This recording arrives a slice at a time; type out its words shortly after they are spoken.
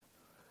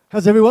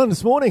How's everyone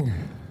this morning?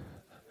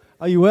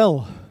 Are you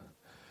well?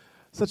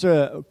 Such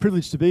a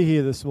privilege to be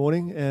here this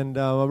morning, and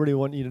I really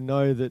want you to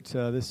know that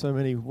there's so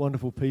many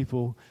wonderful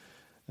people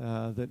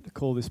that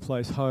call this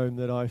place home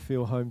that I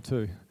feel home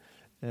to.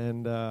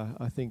 And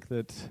I think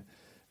that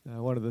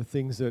one of the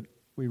things that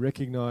we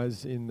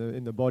recognise in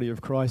the body of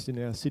Christ in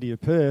our city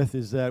of Perth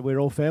is that we're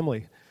all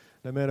family.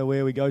 No matter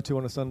where we go to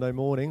on a Sunday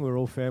morning, we're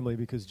all family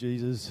because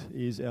Jesus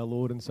is our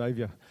Lord and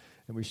Saviour,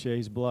 and we share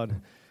His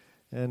blood.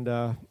 And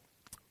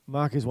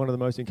Mark is one of the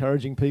most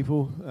encouraging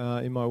people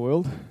in my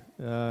world.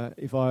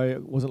 If I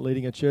wasn't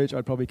leading a church,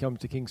 I'd probably come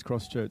to King's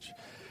Cross Church.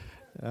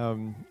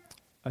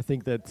 I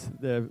think that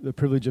the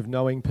privilege of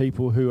knowing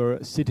people who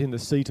sit in the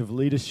seat of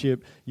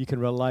leadership, you can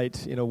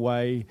relate in a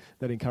way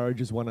that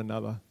encourages one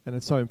another, and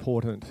it's so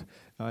important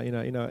in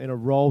a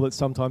role that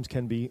sometimes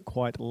can be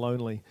quite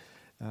lonely.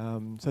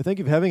 So thank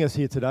you for having us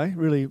here today.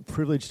 Really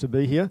privileged to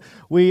be here.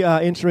 We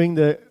are entering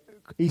the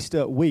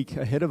Easter week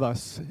ahead of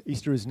us.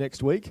 Easter is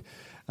next week.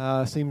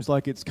 Seems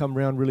like it's come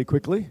around really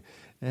quickly,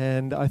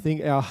 and I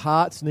think our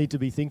hearts need to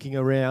be thinking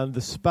around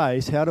the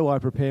space. How do I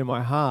prepare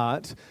my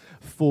heart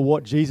for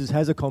what Jesus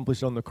has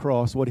accomplished on the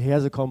cross, what He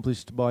has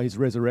accomplished by His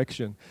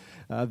resurrection?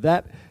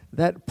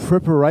 That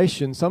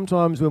preparation,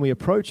 sometimes when we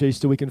approach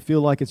Easter, we can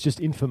feel like it's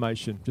just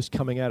information just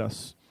coming at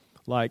us.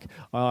 Like,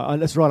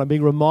 that's right, I'm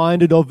being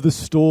reminded of the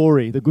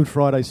story, the Good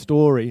Friday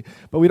story.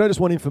 But we don't just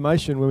want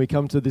information when we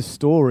come to this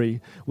story.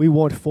 We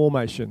want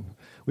formation.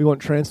 We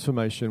want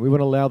transformation. We want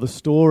to allow the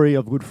story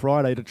of Good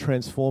Friday to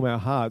transform our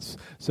hearts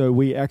so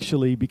we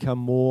actually become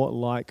more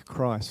like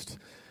Christ.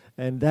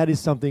 And that is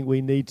something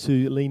we need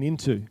to lean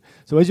into.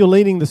 So as you're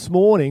leaning this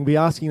morning, be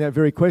asking that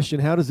very question: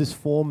 how does this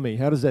form me?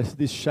 How does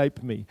this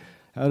shape me?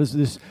 How does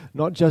this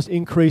not just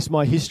increase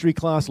my history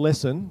class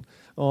lesson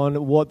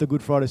on what the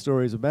Good Friday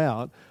story is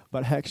about,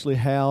 but actually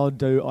how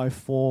do I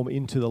form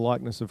into the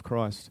likeness of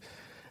Christ?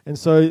 And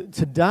so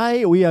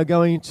today we are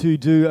going to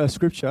do a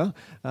scripture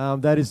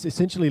that is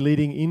essentially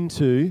leading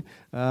into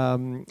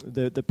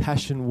the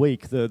Passion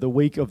Week, the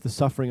week of the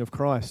suffering of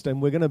Christ.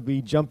 And we're going to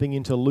be jumping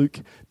into Luke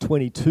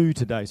 22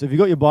 today. So if you've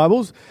got your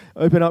Bibles,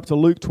 open up to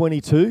Luke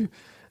 22.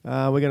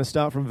 We're going to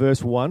start from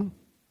verse 1.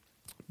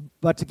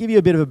 But to give you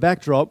a bit of a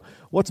backdrop,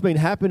 what's been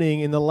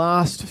happening in the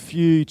last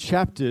few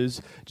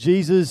chapters,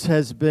 Jesus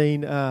has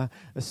been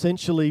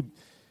essentially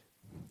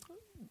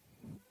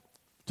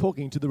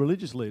talking to the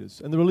religious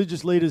leaders. And the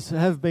religious leaders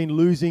have been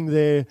losing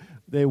their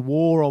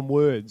war on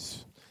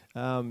words.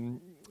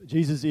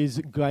 Jesus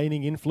is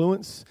gaining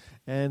influence,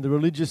 and the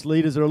religious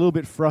leaders are a little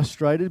bit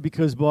frustrated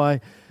because by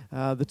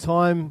the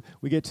time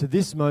we get to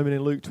this moment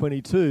in Luke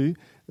 22,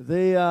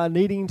 they are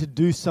needing to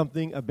do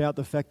something about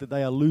the fact that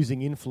they are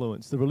losing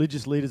influence. The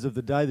religious leaders of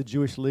the day, the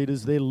Jewish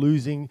leaders, they're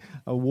losing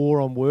a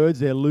war on words.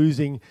 They're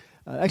losing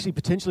actually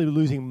potentially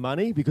losing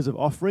money because of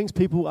offerings.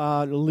 People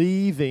are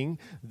leaving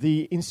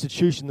the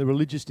institution, the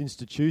religious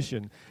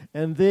institution,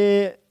 and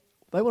they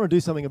want to do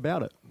something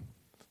about it.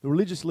 The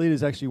religious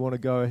leaders actually want to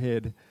go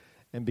ahead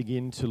and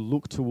begin to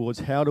look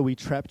towards how do we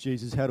trap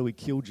Jesus, how do we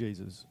kill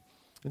Jesus.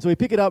 And so we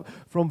pick it up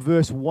from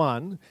verse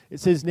 1. It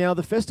says, "Now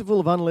the festival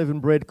of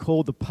unleavened bread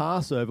called the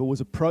Passover was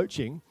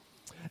approaching,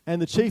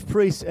 and the chief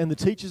priests and the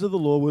teachers of the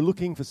law were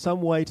looking for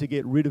some way to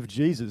get rid of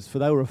Jesus, for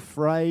they were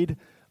afraid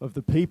of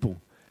the people.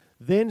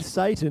 Then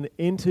Satan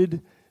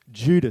entered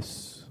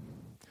Judas,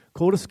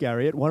 called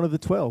Iscariot, one of the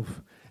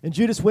 12. And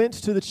Judas went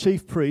to the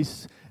chief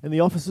priests and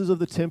the officers of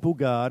the temple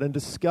guard and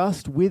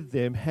discussed with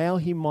them how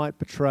he might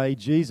betray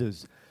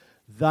Jesus.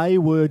 They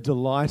were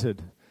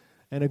delighted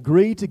and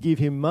agreed to give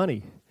him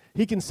money.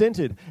 He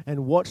consented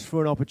and watched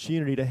for an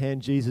opportunity to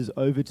hand Jesus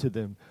over to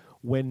them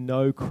when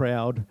no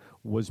crowd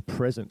was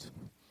present."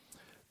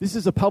 This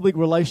is a public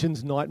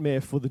relations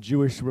nightmare for the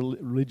Jewish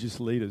religious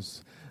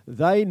leaders.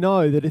 They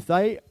know that if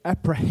they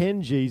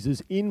apprehend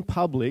Jesus in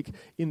public,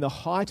 in the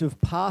height of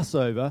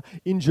Passover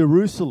in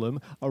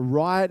Jerusalem, a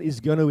riot is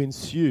going to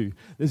ensue.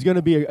 There's going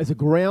to be a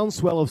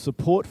groundswell of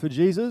support for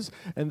Jesus,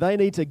 and they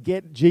need to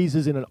get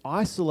Jesus in an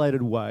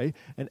isolated way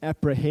and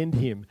apprehend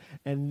him.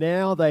 And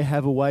now they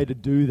have a way to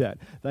do that.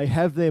 They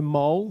have their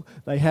mole,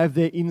 they have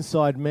their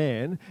inside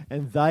man,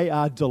 and they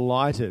are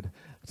delighted.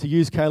 To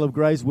use Caleb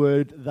Gray's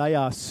word, they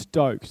are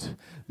stoked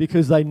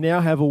because they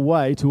now have a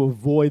way to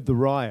avoid the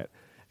riot.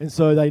 And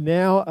so they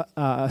now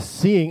are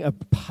seeing a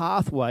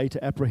pathway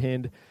to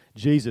apprehend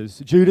Jesus.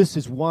 Judas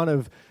is one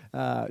of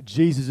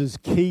Jesus'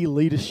 key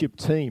leadership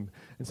team.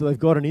 And so they've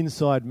got an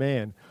inside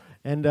man.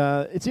 And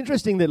it's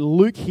interesting that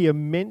Luke here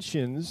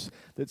mentions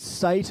that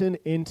Satan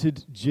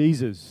entered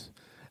Jesus.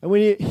 And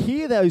when you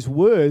hear those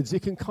words,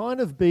 it can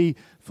kind of be,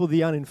 for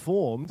the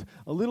uninformed,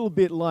 a little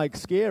bit like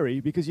scary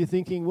because you're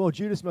thinking, well,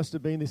 Judas must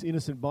have been this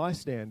innocent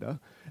bystander,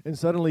 and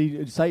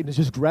suddenly Satan has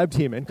just grabbed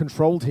him and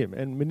controlled him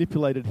and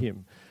manipulated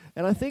him.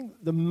 And I think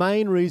the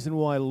main reason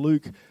why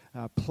Luke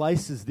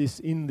places this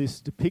in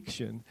this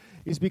depiction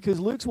is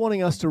because Luke's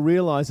wanting us to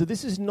realize that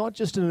this is not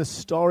just an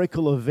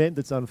historical event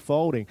that's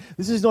unfolding.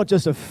 This is not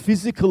just a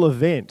physical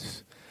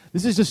event.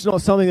 This is just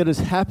not something that is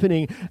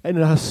happening in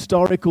a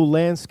historical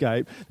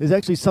landscape. There's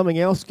actually something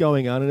else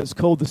going on, and it's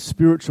called the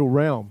spiritual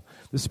realm.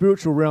 The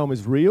spiritual realm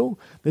is real.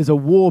 There's a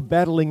war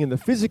battling in the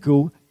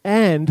physical,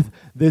 and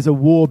there's a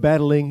war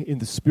battling in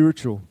the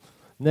spiritual.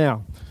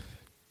 Now,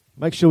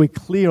 make sure we're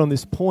clear on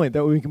this point,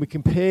 that we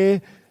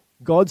compare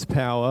God's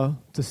power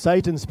to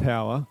Satan's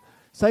power.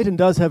 Satan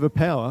does have a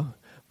power,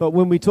 but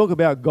when we talk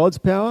about God's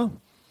power,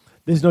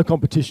 there's no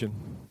competition.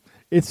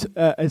 It's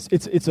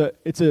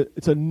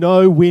a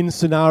no-win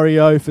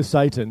scenario for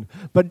Satan.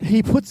 But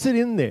he puts it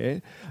in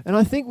there, and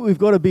I think we've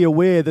got to be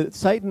aware that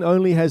Satan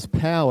only has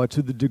power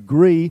to the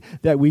degree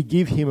that we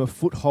give him a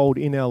foothold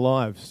in our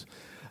lives.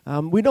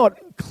 We're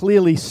not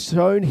clearly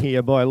shown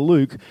here by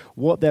Luke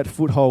what that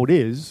foothold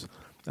is,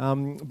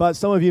 but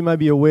some of you may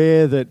be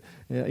aware that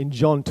in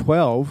John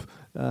 12,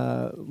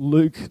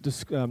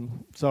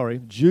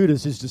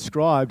 Judas is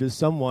described as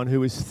someone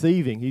who is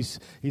thieving. He's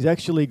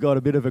actually got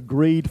a bit of a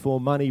greed for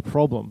money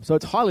problem. So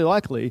it's highly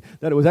likely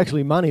that it was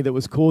actually money that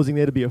was causing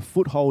there to be a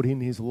foothold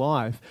in his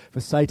life for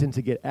Satan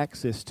to get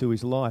access to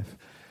his life.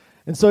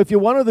 And so if you're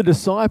one of the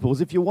disciples,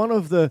 if you're one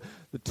of the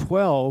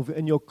 12,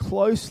 and you're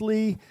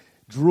closely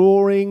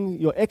drawing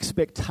your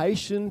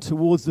expectation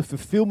towards the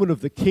fulfillment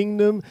of the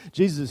kingdom,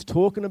 Jesus is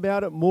talking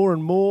about it more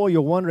and more,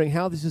 you're wondering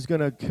how this is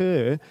going to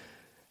occur.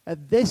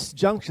 At this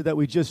juncture that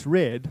we just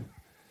read,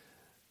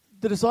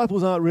 the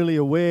disciples aren't really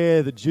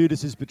aware that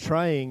Judas is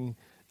betraying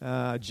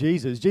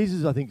Jesus.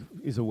 Jesus, I think,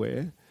 is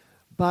aware.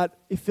 But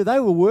if they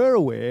were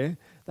aware,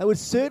 they would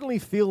certainly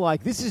feel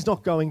like this is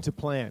not going to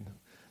plan.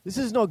 This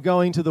is not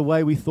going to the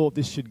way we thought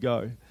this should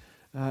go.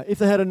 If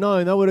they had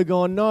known, they would have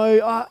gone,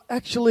 no,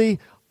 actually,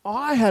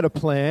 I had a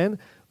plan,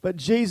 but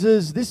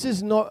Jesus, this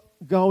is not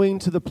going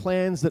to the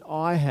plans that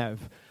I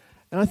have.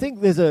 And I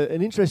think there's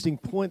an interesting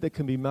point that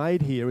can be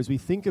made here as we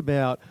think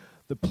about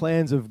the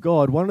plans of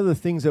God. One of the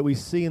things that we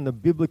see in the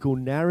biblical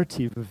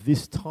narrative of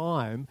this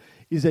time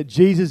is that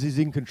Jesus is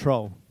in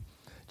control.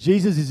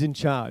 Jesus is in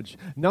charge.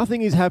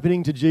 Nothing is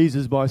happening to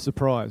Jesus by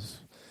surprise.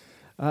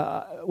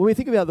 When we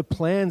think about the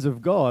plans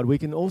of God, we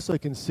can also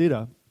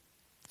consider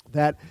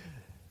that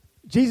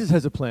Jesus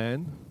has a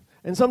plan,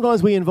 and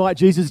sometimes we invite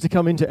Jesus to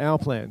come into our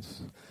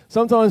plans.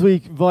 Sometimes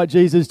we invite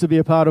Jesus to be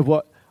a part of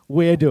what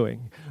we're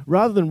doing,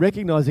 rather than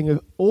recognizing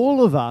that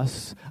all of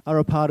us are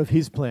a part of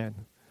his plan.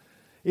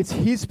 It's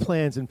his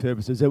plans and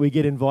purposes that we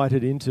get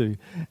invited into.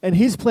 And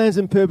his plans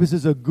and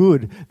purposes are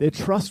good. They're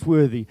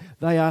trustworthy.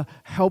 They are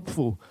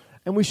helpful.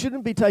 And we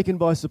shouldn't be taken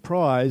by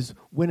surprise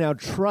when our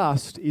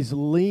trust is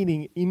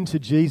leaning into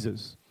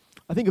Jesus.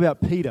 I think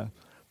about Peter.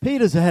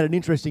 Peter's had an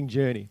interesting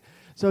journey.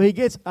 So he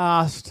gets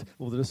asked,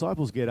 the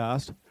disciples get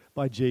asked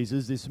by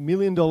Jesus, this $1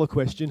 million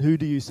question, who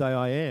do you say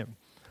I am?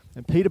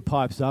 And Peter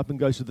pipes up and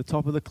goes to the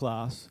top of the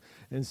class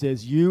and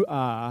says, you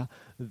are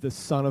the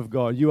Son of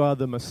God. You are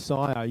the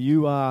Messiah.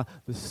 You are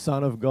the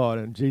Son of God.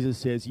 And Jesus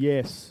says,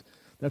 yes,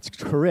 that's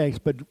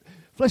correct, but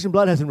flesh and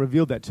blood hasn't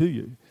revealed that to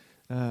you.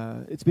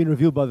 It's been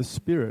revealed by the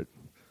Spirit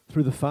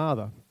through the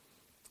Father.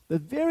 The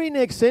very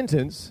next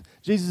sentence,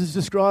 Jesus is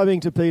describing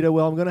to Peter,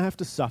 well, I'm going to have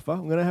to suffer.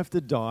 I'm going to have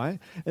to die.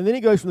 And then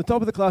he goes from the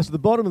top of the class to the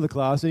bottom of the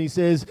class and he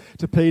says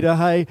to Peter,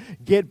 hey,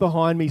 get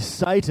behind me,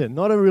 Satan.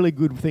 Not a really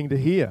good thing to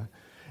hear.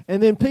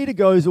 And then Peter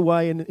goes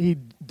away and he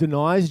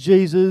denies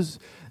Jesus.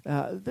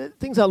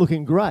 Things are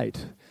looking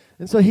great.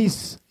 And so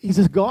he's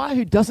a guy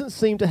who doesn't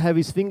seem to have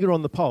his finger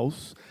on the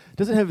pulse,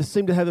 doesn't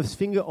seem to have his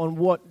finger on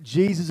what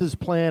Jesus'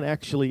 plan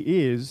actually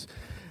is.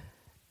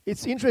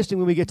 It's interesting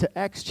when we get to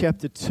Acts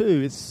chapter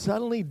 2, it's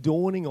suddenly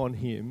dawning on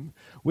him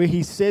where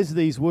he says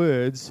these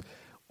words,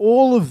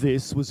 all of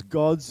this was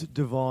God's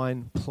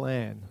divine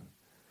plan.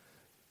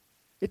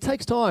 It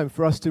takes time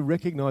for us to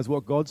recognize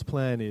what God's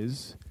plan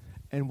is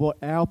and what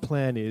our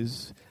plan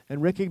is,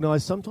 and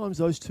recognize sometimes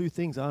those two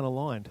things aren't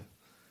aligned.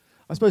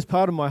 I suppose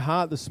part of my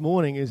heart this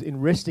morning is in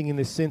resting in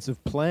this sense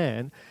of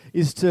plan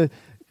is to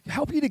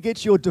help you to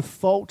get your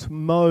default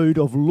mode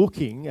of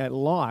looking at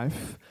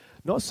life,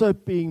 not so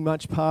being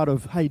much part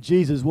of, hey,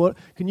 Jesus, what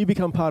can you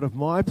become part of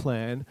my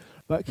plan,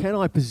 but can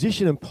I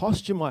position and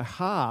posture my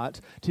heart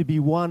to be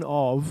one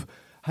of,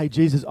 hey,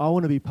 Jesus, I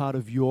want to be part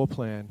of your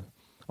plan.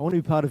 I want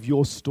to be part of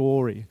your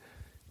story.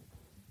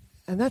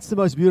 And that's the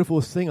most beautiful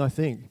thing, I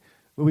think,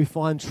 where we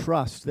find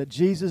trust, that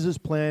Jesus'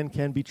 plan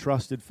can be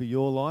trusted for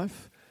your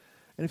life.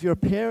 And if you're a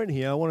parent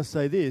here, I want to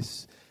say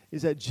this,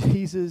 is that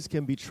Jesus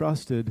can be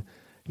trusted.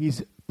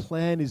 His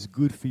plan is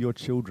good for your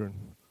children,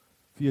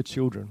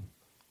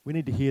 We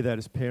need to hear that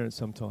as parents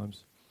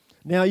sometimes.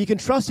 Now, you can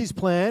trust his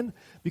plan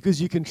because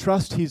you can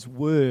trust his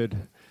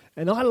word.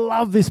 And I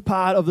love this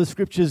part of the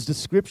scripture's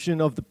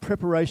description of the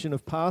preparation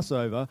of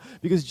Passover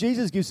because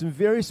Jesus gives some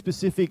very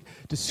specific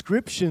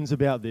descriptions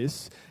about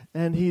this,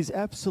 and he's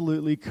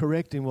absolutely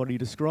correct in what he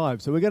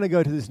describes. So we're going to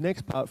go to this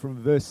next part from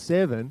verse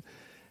 7,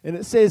 and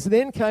it says,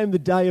 then came the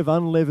day of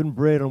unleavened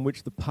bread on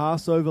which the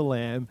Passover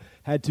lamb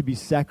had to be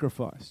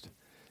sacrificed.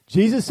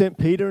 Jesus sent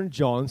Peter and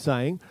John,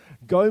 saying,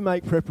 go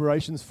make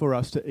preparations for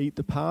us to eat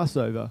the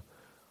Passover.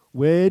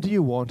 Where do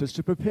you want us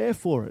to prepare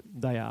for it?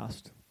 They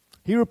asked.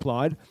 He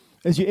replied,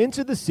 as you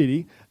enter the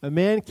city, a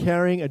man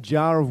carrying a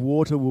jar of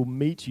water will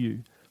meet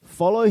you.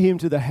 Follow him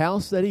to the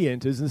house that he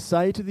enters and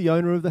say to the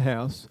owner of the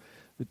house,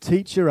 the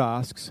teacher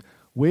asks,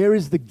 Where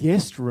is the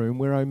guest room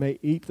where I may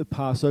eat the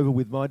Passover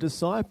with my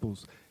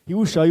disciples? He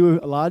will show you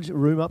a large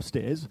room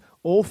upstairs,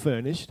 all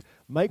furnished.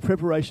 Make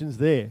preparations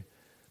there."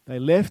 They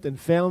left and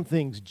found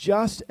things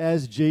just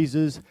as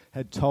Jesus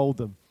had told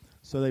them.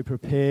 So they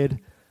prepared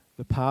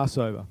the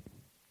Passover.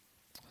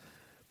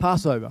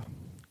 Passover.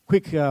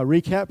 Quick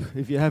recap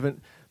if you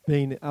haven't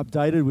been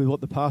updated with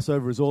what the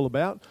Passover is all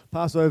about.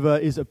 Passover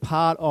is a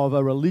part of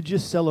a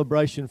religious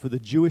celebration for the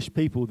Jewish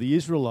people, the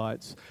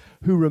Israelites,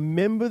 who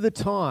remember the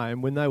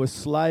time when they were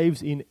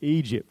slaves in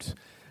Egypt.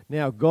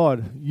 Now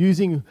God,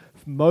 using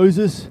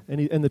Moses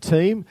and the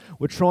team,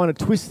 were trying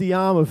to twist the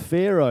arm of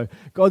Pharaoh.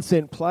 God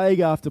sent plague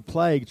after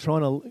plague,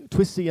 trying to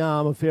twist the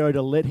arm of Pharaoh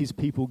to let his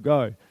people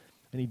go.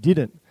 And he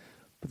didn't.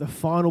 But the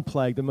final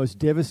plague, the most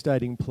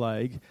devastating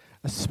plague,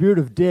 a spirit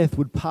of death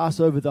would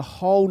pass over the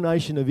whole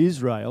nation of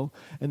Israel,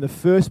 and the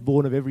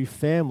firstborn of every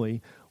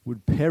family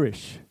would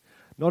perish.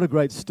 Not a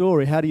great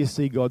story. How do you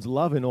see God's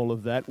love in all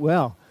of that?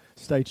 Well,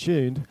 stay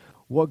tuned.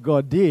 What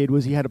God did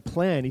was he had a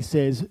plan. He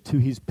says to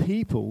his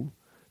people,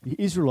 the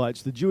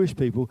Israelites, the Jewish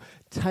people,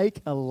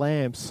 take a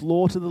lamb,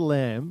 slaughter the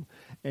lamb,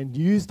 and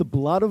use the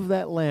blood of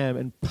that lamb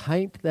and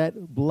paint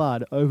that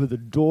blood over the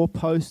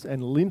doorposts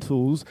and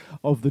lintels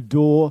of the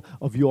door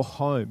of your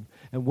home.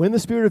 And when the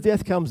spirit of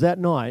death comes that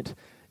night,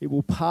 it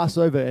will pass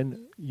over and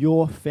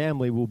your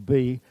family will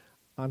be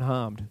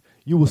unharmed.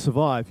 You will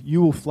survive.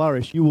 You will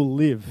flourish. You will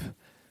live.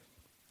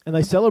 And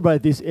they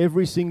celebrate this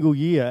every single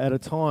year at a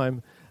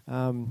time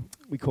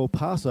we call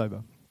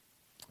Passover.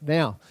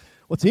 Now,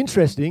 what's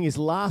interesting is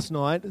last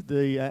night,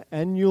 the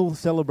annual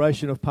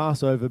celebration of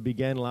Passover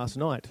began last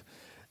night.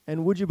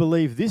 And would you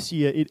believe this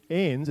year it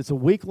ends, it's a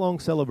week-long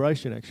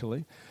celebration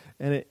actually,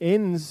 and it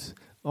ends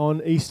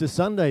on Easter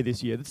Sunday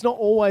this year. It's not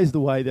always the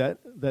way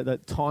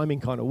that timing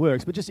kind of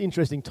works, but just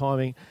interesting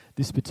timing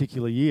this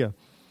particular year.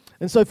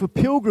 And so for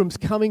pilgrims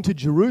coming to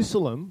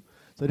Jerusalem,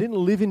 so they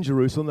didn't live in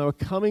Jerusalem, they were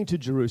coming to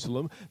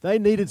Jerusalem, they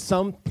needed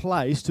some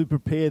place to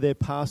prepare their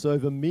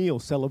Passover meal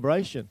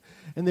celebration.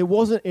 And there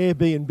wasn't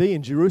Airbnb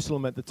in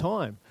Jerusalem at the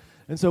time.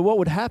 And so what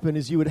would happen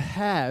is you would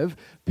have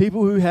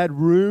people who had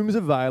rooms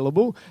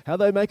available. How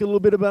they make a little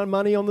bit of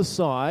money on the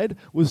side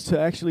was to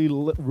actually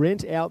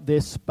rent out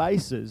their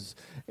spaces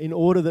in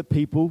order that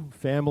people,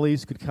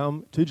 families, could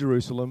come to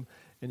Jerusalem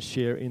and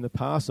share in the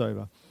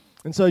Passover.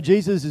 And so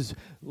Jesus is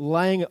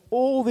laying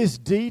all this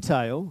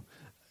detail,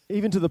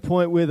 even to the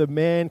point where the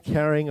man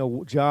carrying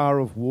a jar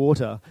of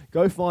water,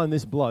 go find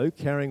this bloke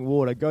carrying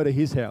water, go to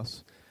his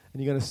house,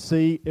 and you're going to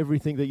see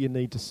everything that you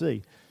need to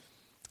see.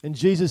 And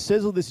Jesus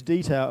says all this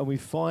detail, and we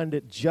find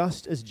it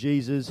just as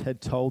Jesus had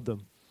told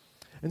them.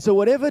 And so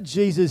whatever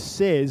Jesus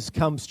says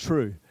comes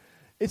true.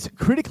 It's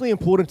critically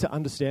important to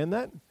understand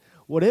that.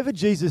 Whatever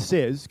Jesus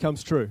says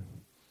comes true.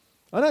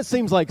 I know it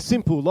seems like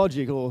simple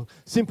logic or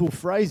simple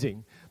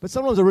phrasing, but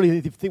sometimes I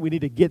really think we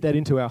need to get that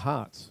into our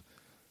hearts.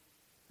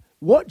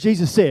 What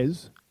Jesus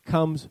says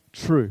comes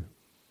true.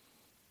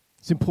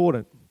 It's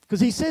important because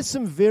he says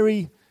some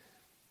very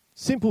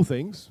simple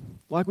things,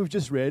 like we've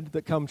just read,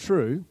 that come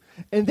true.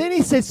 And then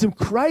he says some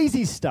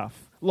crazy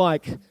stuff,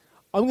 like,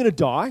 I'm going to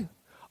die,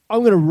 I'm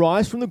going to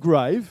rise from the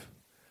grave.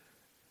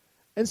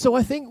 And so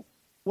I think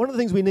one of the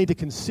things we need to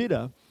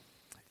consider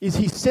is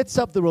he sets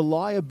up the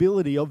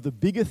reliability of the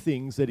bigger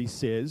things that he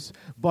says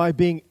by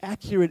being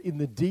accurate in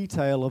the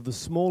detail of the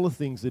smaller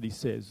things that he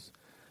says.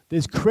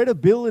 There's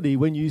credibility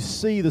when you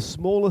see the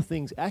smaller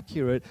things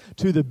accurate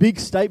to the big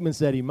statements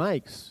that he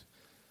makes.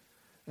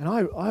 And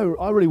I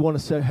really want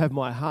to have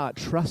my heart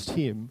trust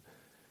him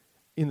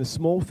in the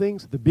small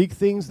things, the big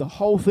things, the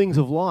whole things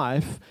of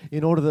life,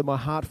 in order that my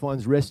heart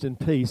finds rest and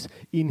peace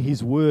in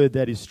his word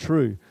that is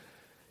true.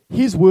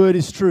 His word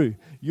is true.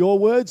 Your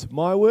words,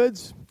 my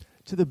words,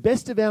 to the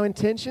best of our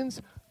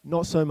intentions,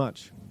 not so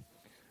much.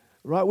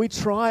 Right? We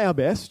try our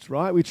best,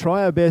 right? We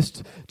try our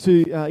best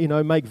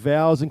to, make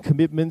vows and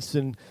commitments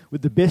and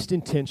with the best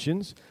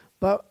intentions,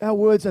 but our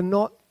words are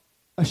not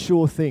a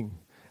sure thing.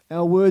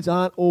 Our words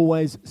aren't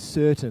always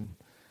certain.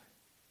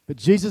 But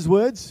Jesus'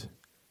 words,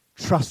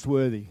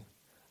 trustworthy.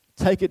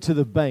 Take it to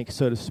the bank,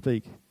 so to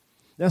speak.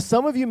 Now,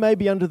 some of you may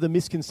be under the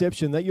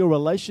misconception that your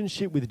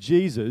relationship with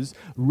Jesus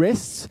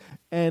rests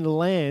and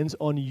lands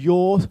on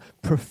your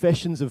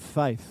professions of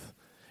faith,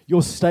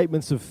 your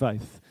statements of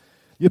faith,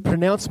 your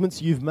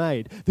pronouncements you've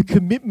made, the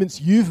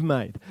commitments you've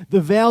made, the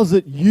vows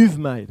that you've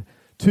made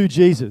to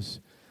Jesus,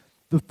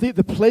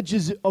 the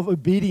pledges of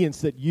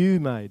obedience that you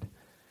made.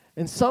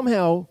 And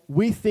somehow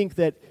we think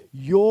that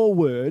your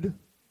word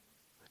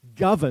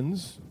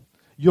governs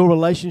your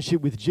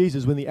relationship with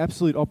Jesus when the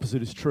absolute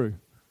opposite is true.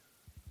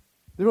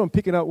 Is everyone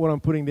picking up what I'm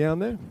putting down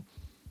there?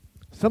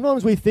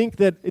 Sometimes we think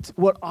that it's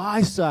what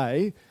I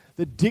say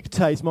that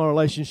dictates my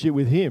relationship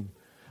with him.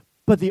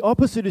 But the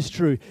opposite is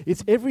true.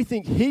 It's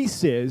everything he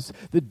says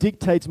that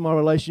dictates my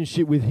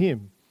relationship with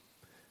him.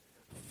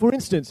 For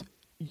instance,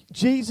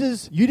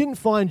 Jesus, you didn't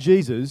find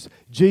Jesus,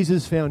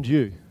 Jesus found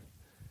you.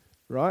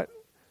 Right?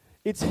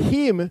 It's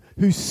him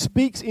who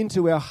speaks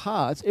into our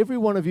hearts. Every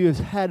one of you has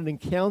had an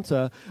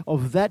encounter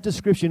of that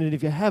description, and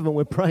if you haven't,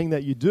 we're praying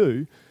that you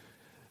do.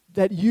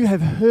 that you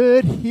have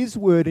heard his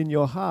word in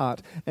your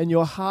heart and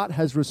your heart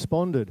has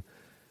responded.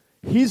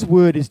 His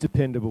word is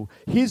dependable.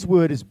 His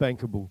word is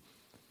bankable.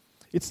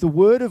 It's the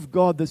word of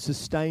God that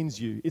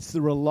sustains you. It's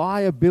the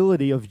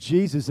reliability of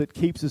Jesus that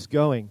keeps us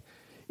going.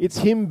 It's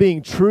him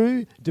being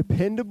true,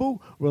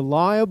 dependable,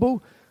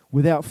 reliable,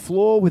 without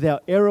flaw,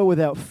 without error,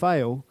 without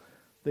fail,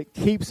 that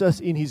keeps us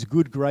in his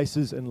good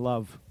graces and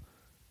love.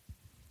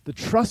 The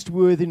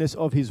trustworthiness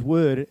of his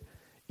word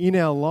in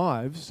our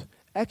lives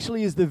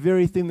actually is the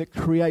very thing that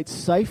creates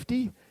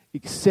safety,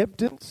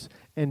 acceptance,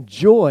 and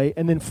joy.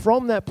 And then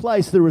from that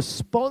place, the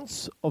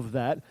response of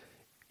that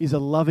is a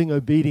loving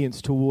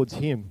obedience towards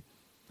him.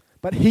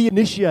 But he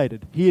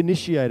initiated.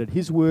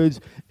 His words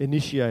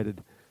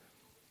initiated.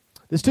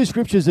 There's two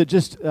scriptures that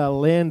just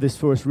land this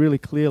for us really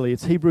clearly.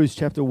 It's Hebrews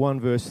chapter 1,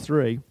 verse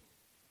 3.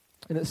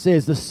 And it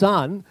says, the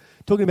Son,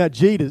 talking about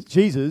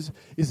Jesus,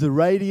 is the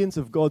radiance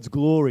of God's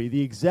glory,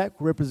 the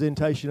exact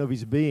representation of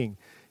his being.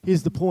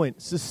 Here's the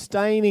point: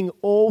 sustaining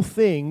all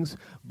things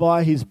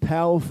by his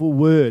powerful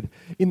word.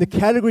 In the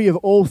category of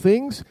all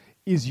things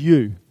is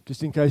you,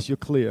 just in case you're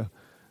clear.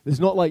 There's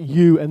not like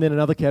you and then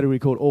another category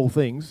called all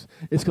things.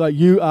 It's like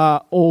you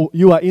are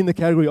in the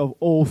category of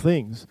all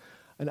things.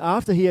 And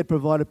after he had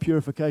provided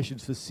purification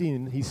for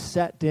sin, he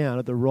sat down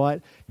at the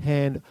right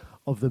hand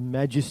of the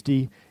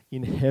majesty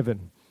in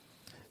heaven.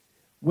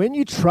 When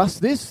you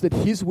trust this, that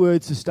his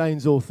word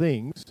sustains all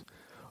things,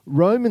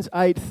 Romans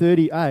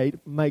 8:38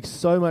 makes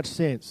so much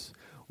sense,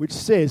 which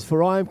says,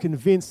 for I am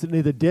convinced that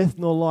neither death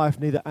nor life,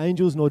 neither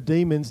angels nor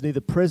demons, neither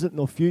present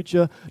nor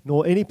future,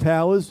 nor any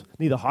powers,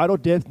 neither height or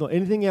depth, nor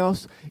anything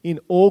else in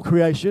all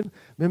creation.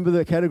 Remember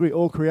the category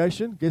all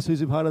creation? Guess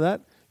who's a part of that?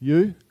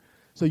 You.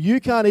 So you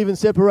can't even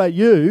separate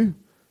you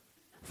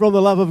from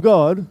the love of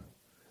God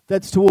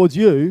that's towards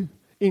you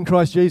in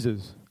Christ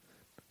Jesus.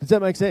 Does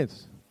that make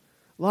sense?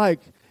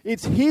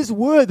 It's his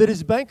word that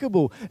is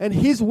bankable, and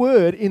his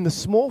word in the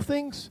small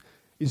things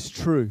is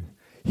true.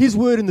 His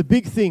word in the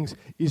big things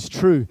is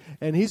true,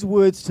 and his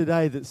words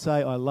today that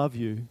say, I love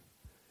you,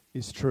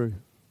 is true.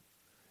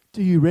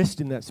 Do you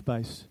rest in that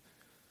space?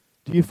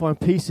 Do you find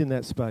peace in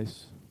that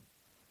space?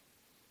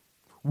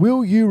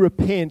 Will you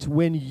repent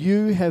when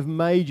you have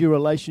made your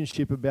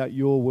relationship about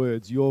your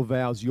words, your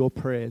vows, your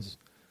prayers,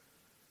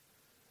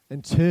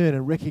 and turn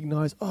and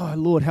recognize, oh,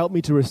 Lord, help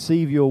me to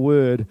receive your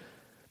word,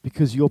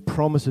 because your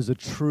promises are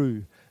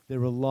true, they're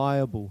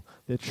reliable,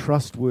 they're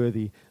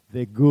trustworthy,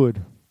 they're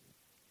good.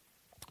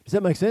 Does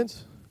that make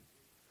sense?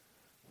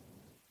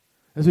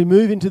 As we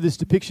move into this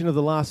depiction of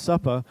the Last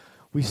Supper,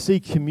 we see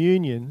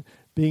communion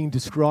being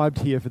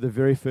described here for the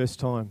very first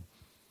time.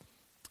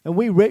 And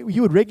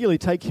you would regularly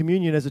take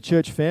communion as a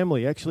church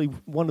family. Actually,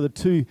 one of the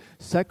two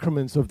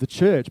sacraments of the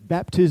church,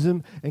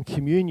 baptism and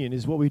communion,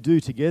 is what we do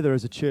together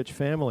as a church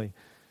family.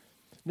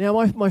 Now,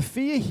 my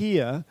fear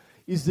here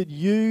is that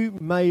you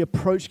may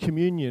approach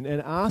communion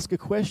and ask a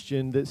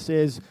question that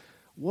says,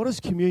 what does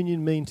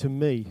communion mean to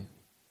me?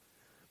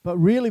 But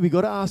really, we've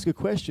got to ask a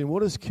question: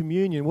 what does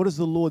communion, what does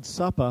the Lord's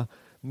Supper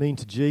mean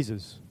to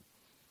Jesus?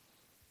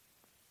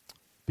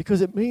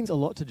 Because it means a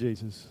lot to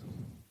Jesus.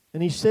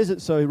 And he says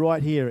it so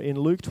right here in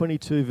Luke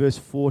 22, verse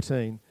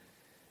 14.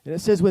 And it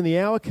says, when the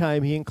hour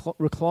came, he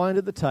reclined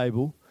at the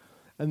table,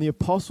 and the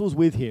apostles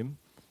with him,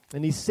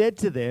 and he said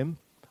to them,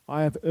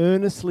 I have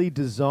earnestly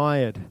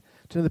desired.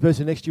 Turn to the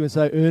person next to you and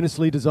say,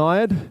 earnestly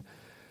desired.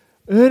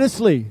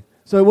 Earnestly.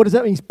 So what does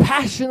that mean? He's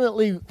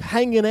passionately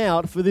hanging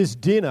out for this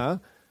dinner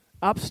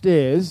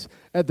upstairs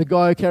at the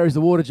guy who carries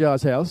the water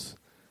jar's house,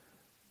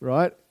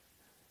 right?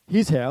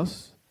 His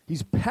house.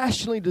 He's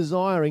passionately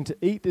desiring to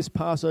eat this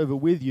Passover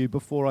with you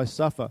before I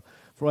suffer.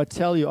 For I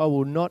tell you, I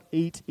will not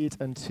eat it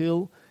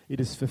until it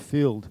is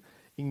fulfilled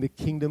in the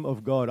kingdom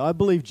of God. I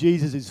believe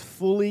Jesus is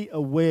fully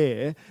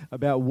aware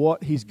about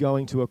what he's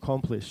going to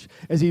accomplish.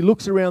 As he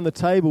looks around the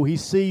table, he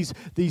sees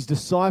these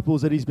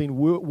disciples that he's been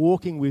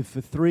walking with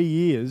for 3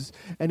 years,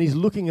 and he's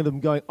looking at them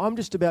going, I'm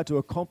just about to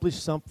accomplish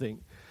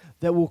something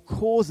that will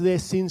cause their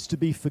sins to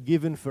be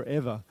forgiven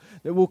forever,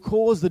 that will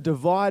cause the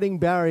dividing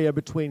barrier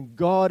between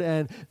God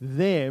and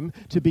them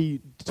to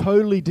be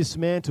totally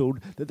dismantled,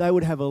 that they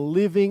would have a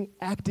living,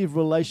 active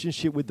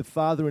relationship with the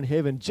Father in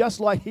heaven, just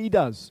like he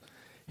does.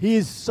 He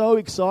is so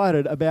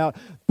excited about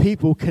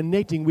people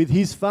connecting with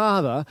his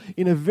Father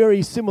in a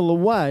very similar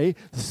way,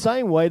 the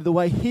same way the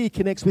way he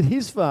connects with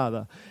his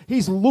Father.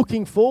 He's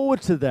looking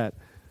forward to that.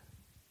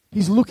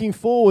 He's looking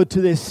forward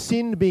to their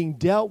sin being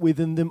dealt with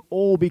and them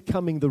all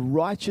becoming the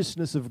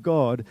righteousness of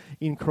God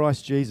in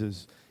Christ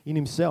Jesus, in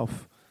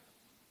himself.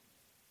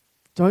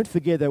 Don't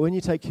forget that when you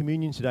take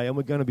communion today, and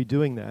we're going to be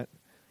doing that,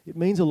 it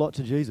means a lot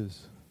to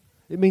Jesus.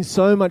 It means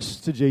so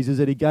much to Jesus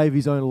that he gave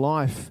his own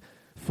life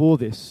for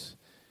this.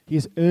 He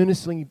is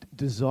earnestly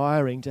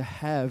desiring to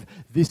have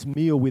this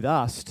meal with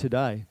us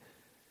today.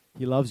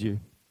 He loves you.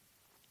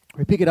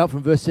 We pick it up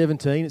from verse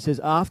 17. It says,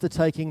 after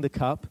taking the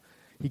cup,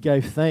 he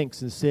gave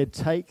thanks and said,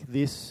 take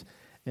this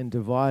and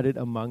divide it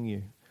among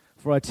you.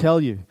 For I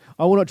tell you,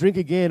 I will not drink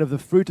again of the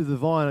fruit of the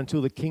vine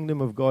until the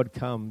kingdom of God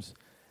comes.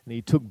 And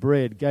he took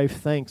bread, gave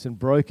thanks and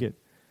broke it,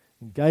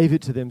 and gave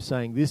it to them,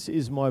 saying, "This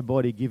is my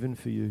body given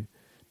for you.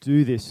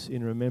 Do this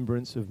in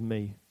remembrance of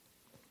me."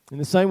 In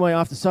the same way,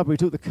 after supper, he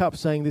took the cup,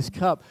 saying, "This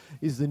cup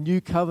is the new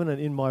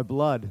covenant in my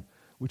blood,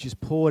 which is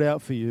poured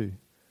out for you.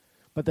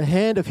 But the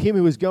hand of him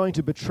who is going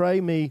to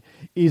betray me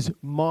is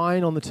with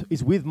mine on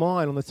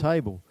the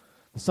table.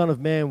 The Son of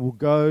Man will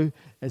go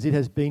as it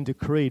has been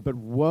decreed, but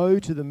woe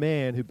to the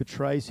man who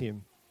betrays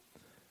him."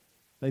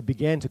 They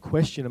began to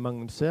question among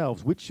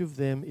themselves which of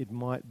them it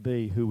might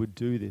be who would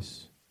do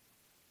this.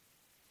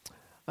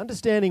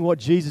 Understanding what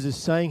Jesus is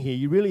saying here,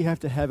 you really have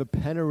to have a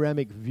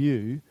panoramic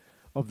view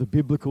of the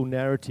biblical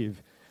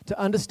narrative to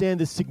understand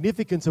the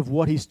significance of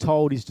what he's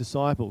told his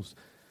disciples.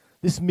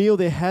 This meal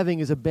they're having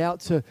is about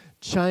to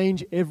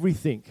change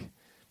everything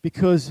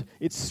because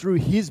it's through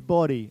his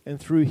body and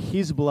through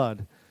his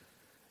blood,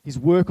 his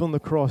work on the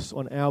cross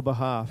on our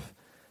behalf.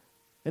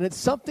 And it's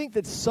something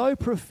that's so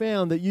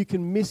profound that you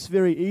can miss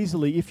very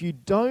easily if you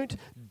don't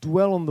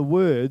dwell on the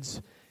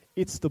words.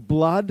 It's the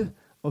blood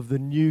of the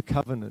new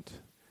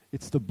covenant.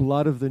 It's the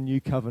blood of the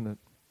new covenant.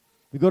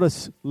 We've got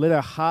to let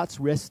our hearts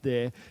rest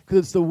there because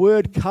it's the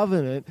word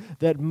covenant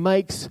that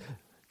makes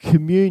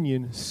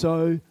communion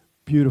so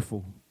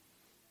beautiful.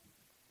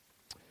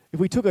 If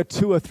we took a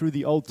tour through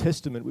the Old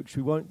Testament, which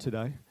we won't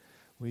today,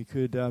 we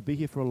could be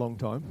here for a long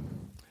time.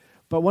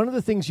 But one of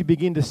the things you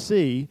begin to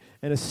see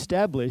and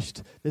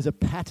established, there's a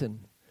pattern.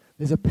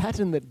 There's a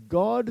pattern that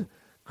God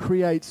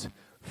creates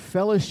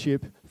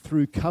fellowship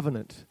through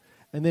covenant.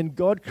 And then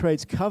God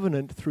creates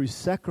covenant through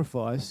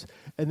sacrifice.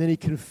 And then he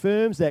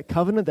confirms that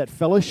covenant, that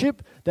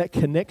fellowship, that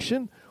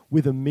connection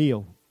with a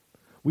meal.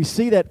 We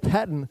see that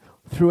pattern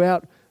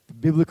throughout the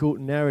biblical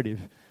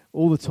narrative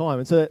all the time.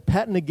 And so that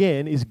pattern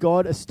again is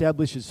God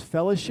establishes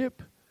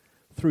fellowship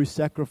through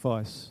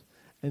sacrifice.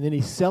 And then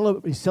he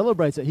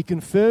celebrates it. He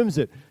confirms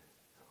it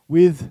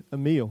with a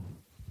meal.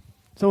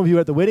 Some of you were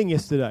at the wedding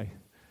yesterday.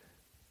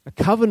 A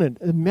covenant.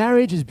 A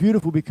marriage is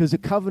beautiful because a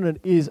covenant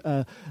is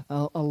a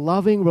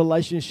loving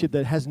relationship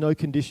that has no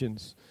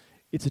conditions.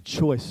 It's a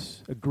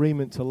choice,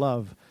 agreement to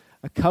love.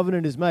 A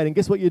covenant is made. And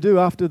guess what you do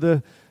after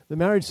the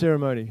marriage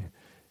ceremony?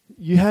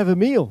 You have a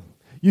meal.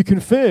 You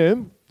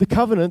confirm the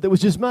covenant that was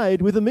just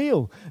made with a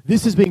meal.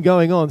 This has been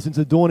going on since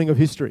the dawning of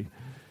history.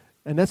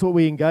 And that's what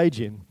we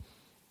engage in.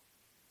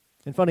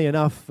 And funny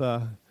enough,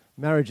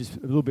 marriage is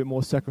a little bit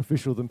more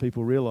sacrificial than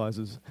people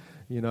realizes.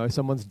 You know,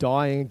 someone's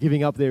dying and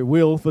giving up their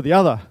will for the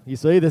other. You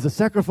see, there's a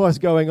sacrifice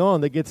going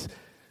on that gets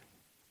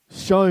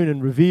shown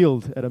and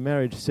revealed at a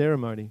marriage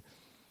ceremony.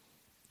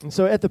 And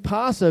so at the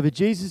Passover,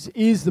 Jesus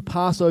is the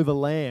Passover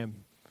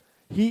lamb.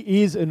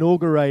 He is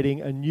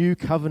inaugurating a new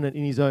covenant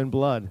in his own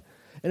blood.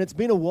 And it's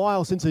been a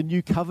while since a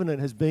new covenant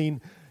has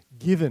been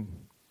given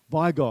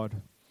by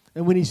God.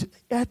 And when he's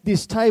at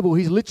this table,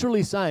 he's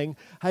literally saying,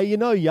 hey, you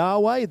know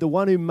Yahweh, the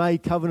one who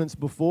made covenants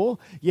before?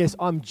 Yes,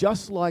 I'm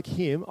just like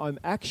him. I'm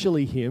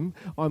actually him.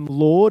 I'm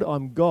Lord,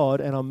 I'm God,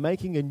 and I'm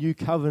making a new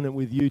covenant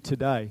with you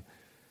today.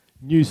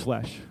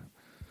 Newsflash.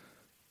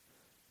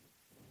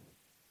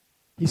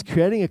 He's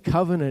creating a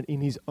covenant in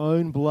his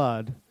own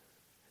blood.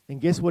 And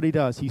guess what he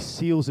does? He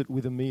seals it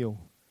with a meal.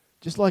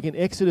 Just like in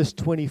Exodus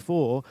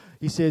 24,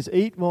 he says,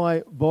 eat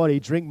my body,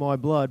 drink my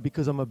blood,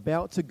 because I'm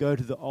about to go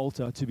to the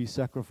altar to be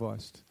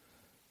sacrificed.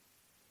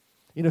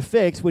 In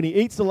effect, when he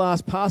eats the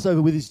last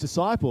Passover with his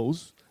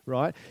disciples,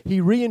 right,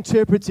 he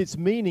reinterprets its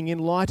meaning in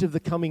light of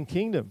the coming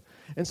kingdom.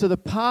 And so the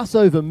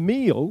Passover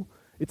meal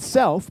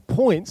itself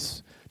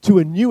points to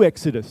a new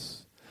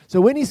Exodus.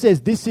 So when he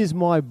says, this is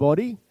my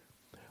body,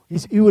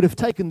 he would have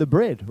taken the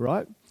bread,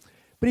 right?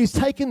 But he's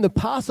taken the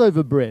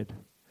Passover bread.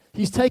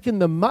 He's taken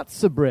the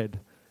matzah bread,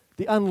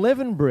 the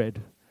unleavened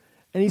bread.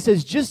 And he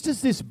says, just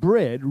as this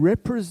bread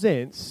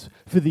represents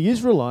for the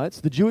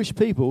Israelites, the Jewish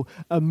people,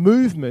 a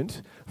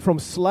movement from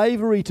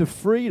slavery to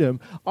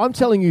freedom, I'm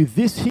telling you,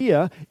 this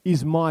here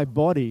is my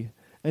body.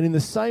 And in the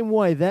same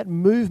way, that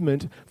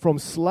movement from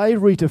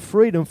slavery to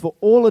freedom for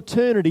all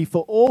eternity,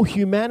 for all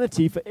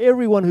humanity, for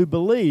everyone who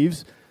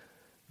believes,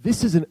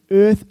 this is an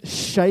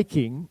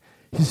earth-shaking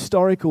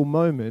historical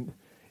moment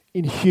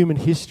in human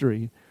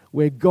history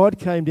where God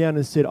came down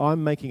and said,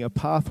 I'm making a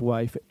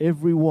pathway for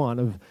every one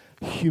of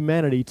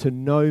humanity to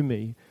know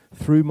me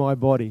through my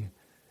body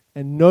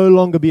and no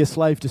longer be a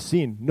slave to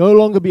sin, no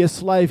longer be a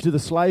slave to the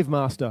slave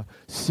master,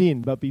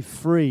 sin, but be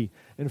free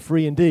and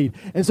free indeed.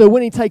 And so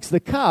when he takes the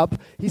cup,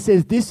 he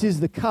says, this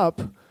is the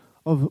cup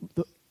of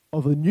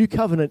the new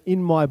covenant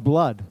in my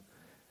blood.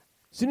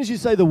 As soon as you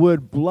say the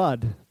word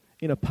blood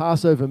in a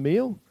Passover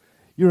meal,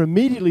 you're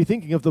immediately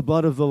thinking of the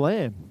blood of the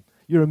Lamb.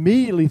 You're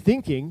immediately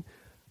thinking,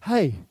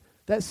 hey,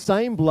 that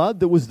same blood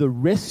that was the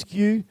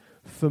rescue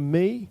for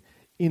me,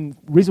 in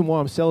reason why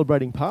I'm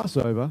celebrating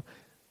Passover,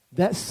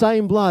 that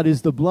same blood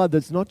is the blood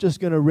that's not just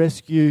going to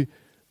rescue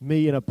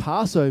me in a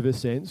Passover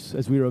sense,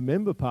 as we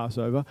remember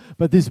Passover,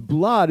 but this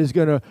blood is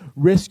going to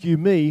rescue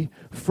me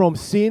from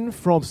sin,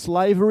 from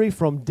slavery,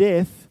 from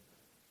death,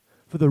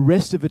 for the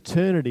rest of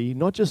eternity,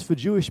 not just for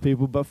Jewish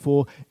people, but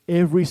for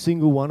every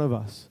single one of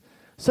us.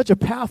 Such a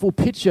powerful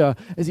picture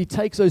as he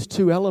takes those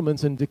two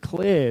elements and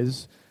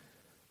declares,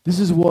 this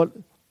is what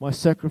my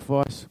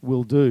sacrifice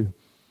will do.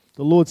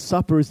 The Lord's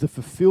Supper is the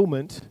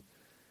fulfillment,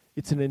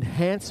 it's an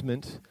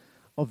enhancement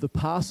of the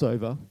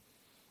Passover,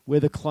 where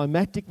the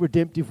climactic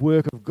redemptive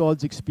work of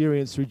God's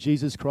experience through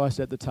Jesus Christ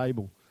at the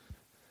table.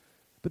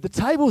 But the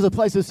table is a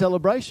place of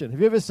celebration. Have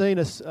you ever seen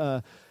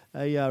a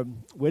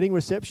wedding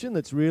reception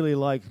that's really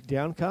like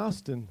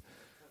downcast and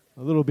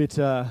a little bit,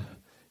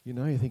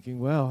 you're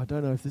thinking, wow, I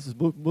don't know if this is,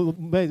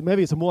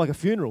 maybe it's more like a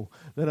funeral.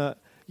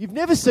 You've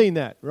never seen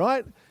that,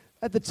 right?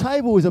 At the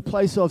table is a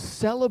place of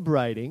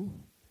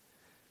celebrating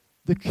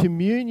the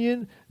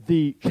communion,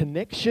 the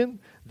connection,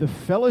 the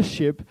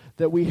fellowship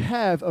that we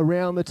have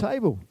around the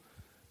table.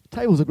 The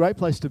table's a great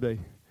place to be.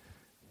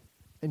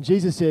 And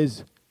Jesus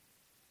says,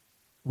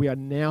 we are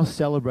now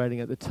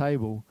celebrating at the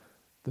table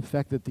the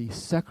fact that the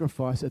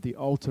sacrifice at the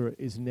altar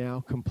is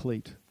now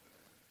complete.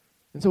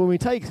 And so when we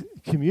take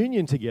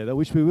communion together,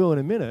 which we will in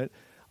a minute,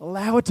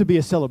 allow it to be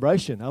a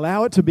celebration.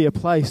 Allow it to be a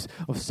place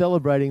of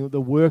celebrating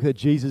the work that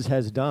Jesus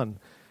has done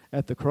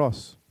at the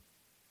cross.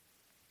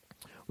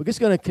 We're just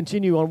going to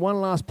continue on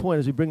one last point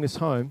as we bring this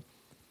home.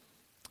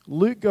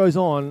 Luke goes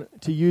on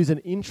to use an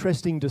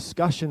interesting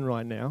discussion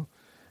right now,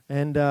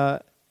 and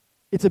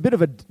it's a bit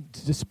of a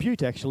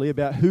dispute actually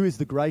about who is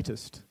the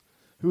greatest.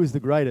 Who is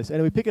the greatest?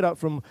 And we pick it up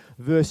from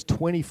verse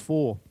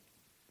 24.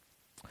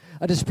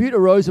 A dispute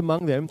arose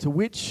among them to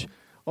which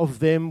of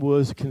them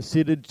was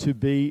considered to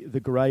be the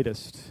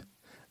greatest.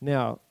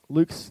 Now,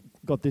 Luke's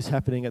got this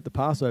happening at the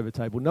Passover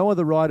table. No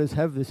other writers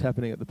have this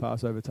happening at the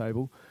Passover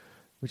table,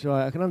 which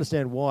I can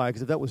understand why,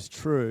 because if that was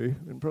true,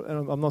 and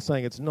I'm not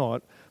saying it's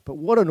not, but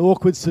what an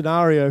awkward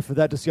scenario for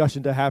that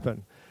discussion to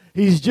happen.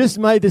 He's just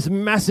made this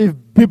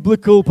massive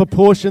biblical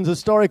proportions,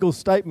 historical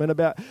statement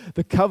about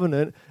the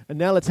covenant, and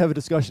now let's have a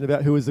discussion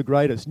about who is the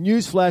greatest.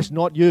 Newsflash,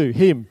 not you,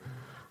 him.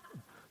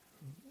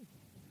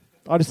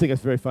 I just think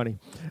that's very funny.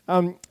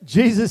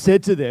 Jesus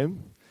said to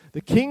them, the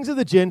kings of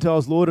the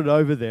Gentiles lord it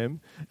over them,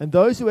 and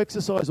those who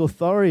exercise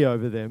authority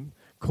over them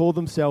call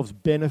themselves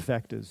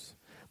benefactors.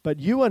 But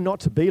you are not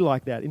to be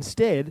like that.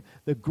 Instead,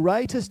 the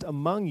greatest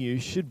among you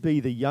should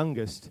be the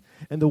youngest,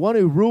 and the one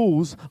who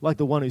rules like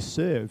the one who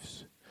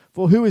serves.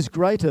 For who is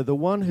greater, the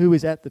one who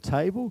is at the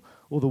table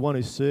or the one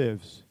who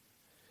serves?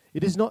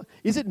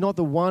 Is it not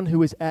the one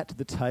who is at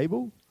the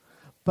table?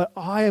 But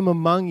I am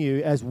among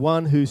you as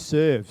one who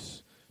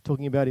serves,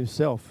 talking about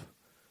himself.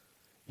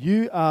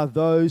 You are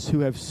those who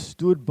have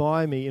stood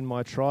by me in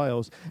my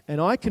trials, and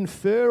I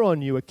confer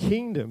on you a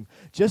kingdom,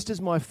 just as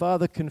my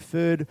Father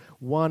conferred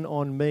one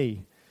on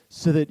me,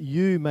 so that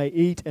you may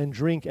eat and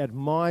drink at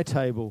my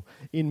table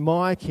in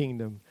my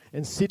kingdom,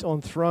 and sit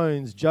on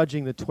thrones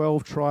judging the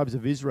 12 tribes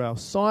of Israel.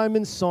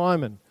 Simon,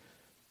 Simon.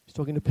 He's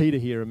talking to Peter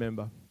here,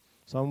 remember.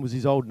 Simon was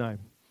his old name.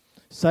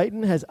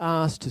 Satan has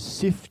asked to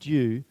sift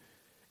you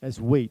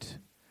as wheat.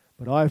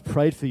 But I have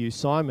prayed for you,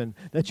 Simon,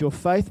 that your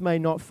faith may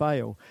not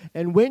fail.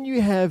 And when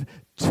you have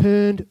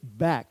turned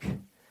back,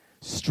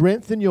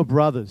 strengthen your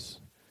brothers.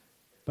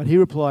 But he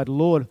replied,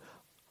 Lord,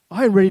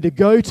 I am ready to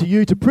go to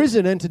you to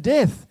prison and to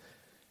death.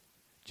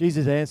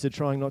 Jesus answered,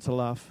 trying not to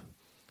laugh.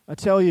 I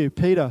tell you,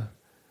 Peter,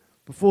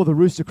 before the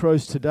rooster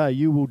crows today,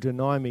 you will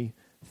deny me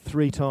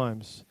 3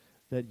 times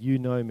that you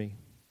know me.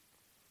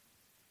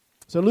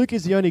 So Luke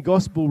is the only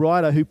gospel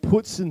writer who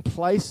puts and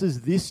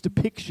places this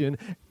depiction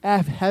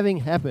of having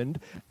happened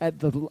at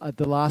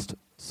the Last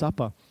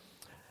Supper.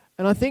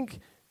 And I think,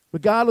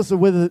 regardless of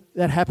whether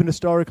that happened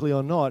historically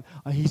or not,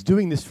 he's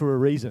doing this for a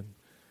reason.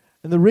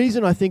 And the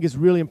reason I think is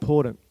really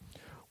important.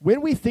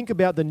 When we think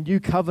about the new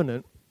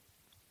covenant,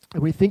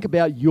 and we think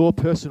about your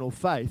personal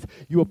faith,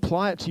 you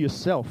apply it to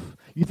yourself.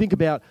 You think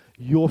about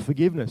your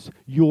forgiveness,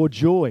 your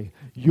joy,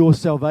 your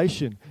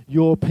salvation,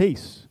 your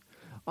peace.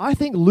 I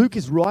think Luke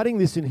is writing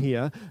this in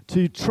here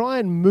to try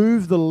and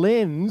move the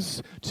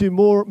lens to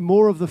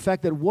more of the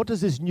fact that what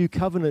does this new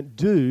covenant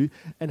do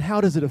and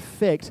how does it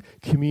affect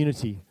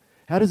community?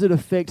 How does it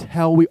affect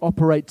how we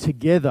operate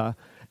together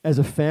as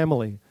a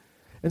family?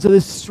 And so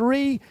there's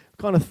 3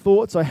 kind of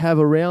thoughts I have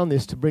around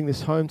this to bring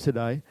this home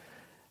today.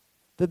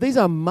 That these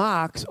are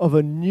marks of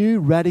a new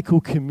radical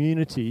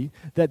community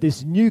that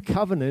this new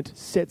covenant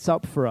sets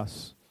up for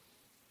us.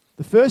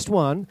 The first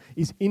one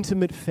is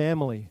intimate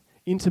family.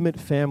 Intimate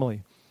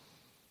family.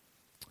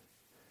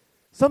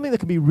 Something that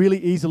can be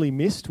really easily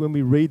missed when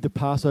we read the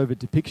Passover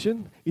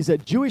depiction is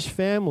that Jewish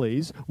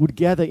families would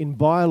gather in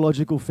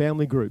biological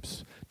family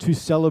groups to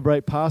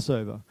celebrate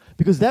Passover,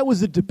 because that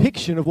was the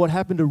depiction of what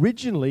happened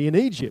originally in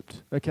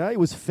Egypt. Okay, it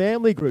was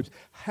family groups,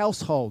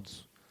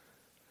 households.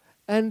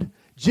 And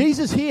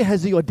Jesus here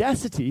has the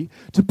audacity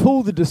to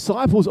pull the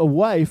disciples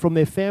away from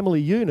their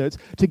family units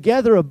to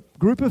gather a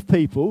group of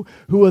people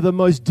who are the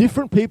most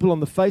different people on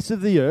the face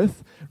of the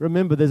earth.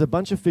 Remember, there's a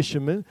bunch of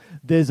fishermen.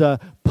 There's a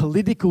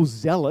political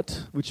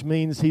zealot, which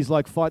means he's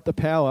like fight the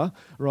power,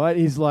 right?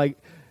 He's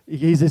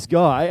this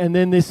guy. And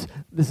then there's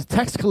a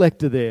tax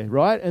collector there,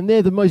 right? And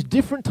they're the most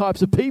different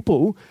types of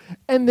people.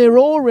 And they're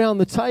all around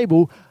the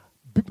table,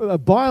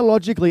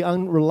 biologically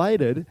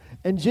unrelated.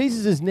 And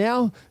Jesus is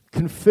now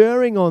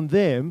conferring on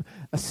them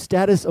a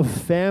status of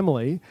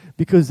family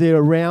because they're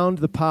around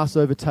the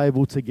Passover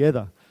table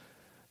together.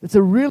 It's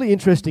a really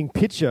interesting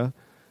picture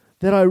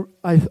that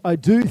I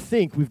do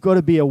think we've got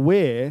to be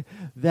aware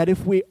that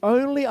if we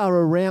only are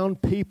around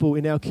people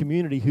in our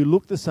community who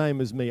look the same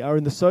as me, are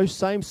in the same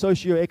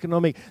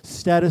socioeconomic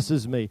status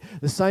as me,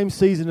 the same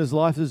season of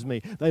life as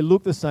me, they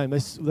look the same,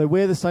 they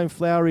wear the same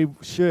flowery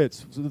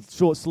shirts with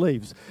short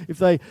sleeves. If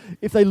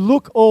they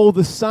look all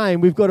the same,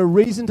 we've got a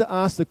reason to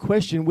ask the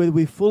question whether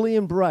we fully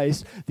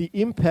embrace the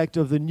impact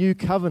of the new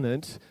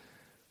covenant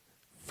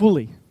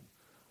fully.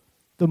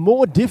 The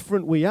more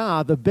different we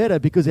are, the better,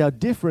 because our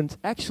difference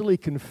actually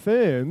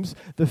confirms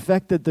the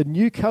fact that the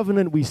new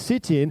covenant we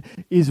sit in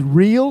is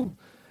real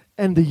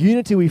and the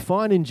unity we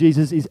find in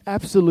Jesus is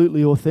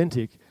absolutely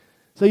authentic.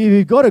 So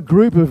you've got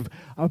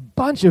a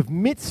bunch of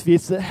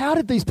misfits that how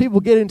did these people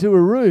get into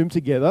a room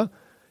together?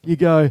 You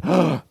go,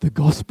 oh, the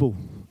gospel,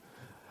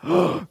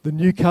 oh, the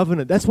new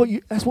covenant. That's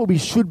what we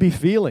should be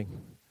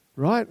feeling,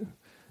 right?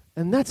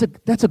 And that's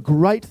a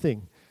great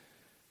thing.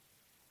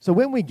 So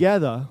when we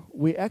gather,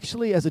 we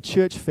actually, as a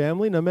church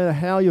family, no matter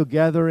how you're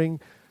gathering,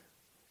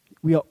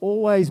 we are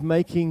always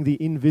making the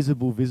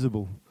invisible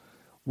visible.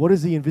 What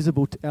is the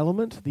invisible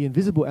element? The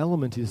invisible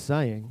element is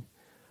saying,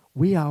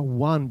 we are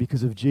one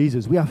because of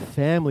Jesus. We are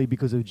family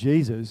because of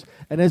Jesus.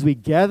 And as we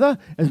gather,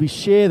 as we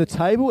share the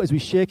table, as we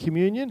share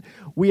communion,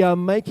 we are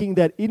making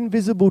that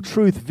invisible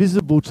truth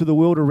visible to the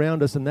world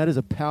around us, and that is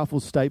a powerful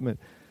statement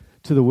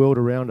to the world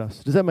around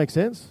us. Does that make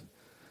sense?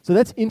 So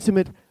that's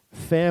intimate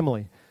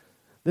family.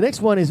 The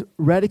next one is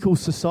radical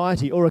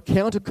society, or a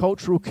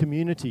countercultural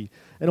community,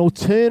 an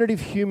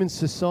alternative human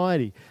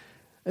society.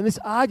 And this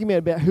argument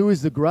about who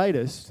is the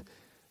greatest,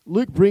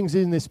 Luke brings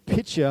in this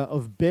picture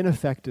of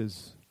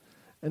benefactors.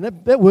 And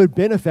that word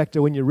benefactor,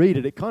 when you read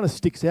it, it kind of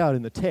sticks out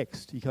in the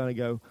text. You kind of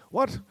go,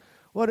 what?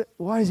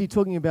 Why is he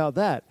talking about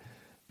that?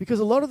 Because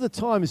a lot of the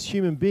time as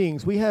human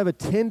beings, we have a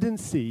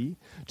tendency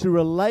to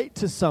relate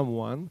to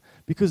someone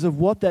because of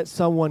what that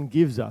someone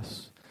gives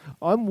us.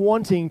 I'm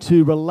wanting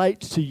to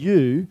relate to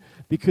you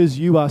because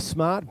you are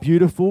smart,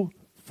 beautiful,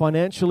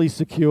 financially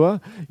secure,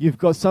 you've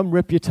got some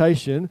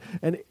reputation,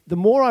 and the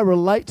more I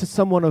relate to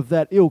someone of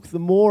that ilk, the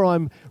more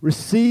I'm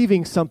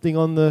receiving something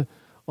on the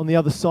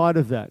other side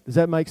of that. Does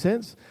that make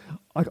sense?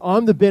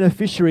 I'm the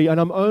beneficiary,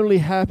 and I'm only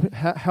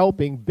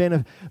helping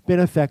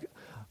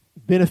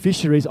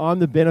beneficiaries. I'm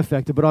the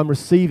benefactor, but I'm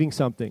receiving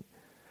something.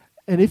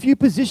 And if you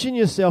position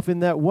yourself in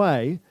that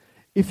way,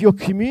 if your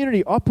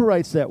community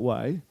operates that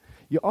way,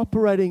 you're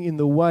operating in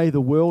the way the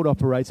world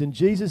operates. And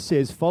Jesus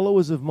says,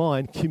 followers of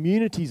mine,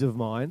 communities of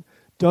mine,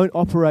 don't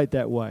operate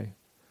that way.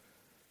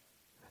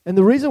 And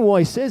the reason why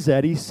he says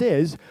that, he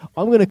says,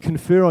 I'm going to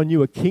confer on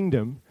you a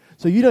kingdom,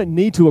 so you don't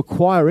need to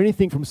acquire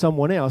anything from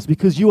someone else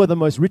because you are the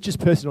most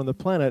richest person on the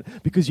planet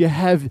because you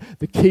have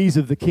the keys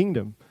of the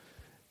kingdom.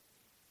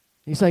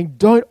 He's saying,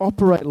 don't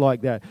operate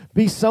like that.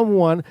 Be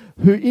someone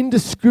who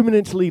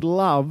indiscriminately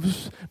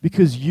loves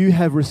because you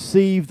have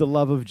received the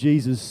love of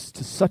Jesus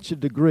to such a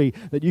degree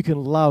that you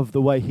can love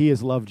the way he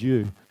has loved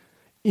you.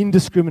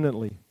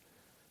 Indiscriminately.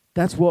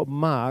 That's what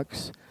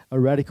marks a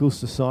radical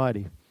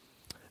society.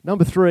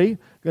 Number 3, I'm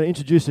going to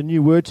introduce a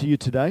new word to you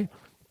today.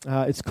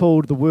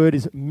 The word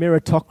is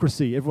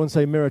meritocracy. Everyone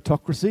say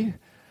meritocracy.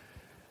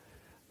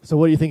 So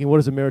what are you thinking?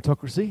 What is a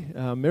meritocracy?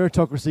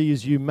 Meritocracy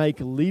is you make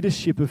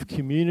leadership of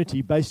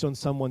community based on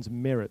someone's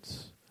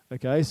merits.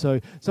 Okay, so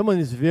someone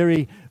is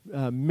very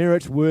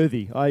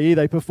merit-worthy, i.e.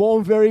 they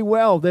perform very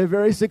well, they're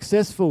very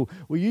successful.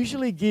 We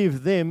usually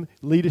give them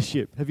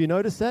leadership. Have you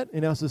noticed that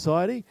in our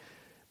society?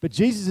 But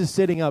Jesus is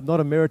setting up not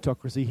a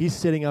meritocracy, he's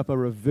setting up a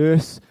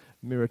reverse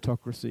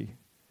meritocracy.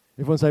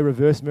 Everyone say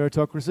reverse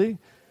meritocracy?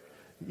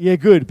 Yeah,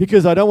 good,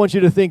 because I don't want you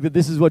to think that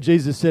this is what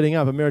Jesus is setting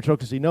up, a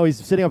meritocracy. No,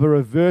 he's setting up a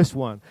reverse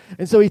one.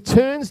 And so he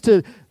turns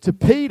to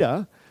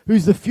Peter,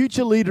 who's the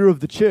future leader of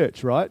the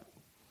church, right?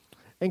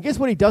 And guess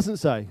what he doesn't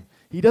say?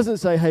 He doesn't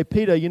say, hey,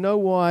 Peter, you know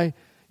why?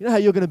 You know how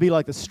you're going to be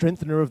like the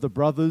strengthener of the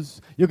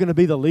brothers? You're going to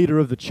be the leader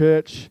of the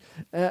church?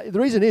 The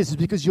reason is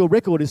because your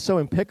record is so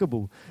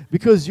impeccable,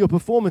 because your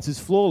performance is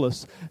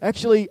flawless.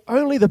 Actually,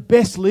 only the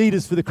best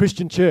leaders for the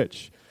Christian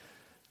church.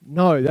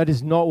 No, that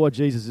is not what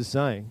Jesus is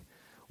saying.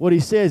 What he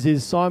says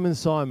is, Simon,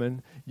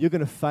 Simon, you're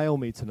going to fail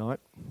me tonight.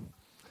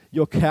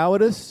 Your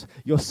cowardice,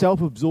 your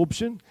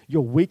self-absorption,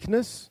 your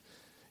weakness,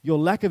 your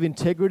lack of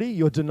integrity,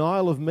 your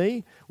denial of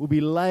me will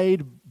be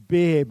laid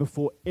bare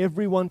before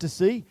everyone to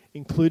see,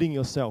 including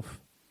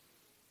yourself.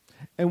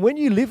 And when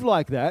you live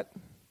like that,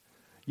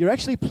 you're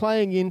actually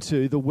playing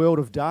into the world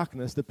of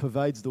darkness that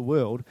pervades the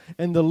world.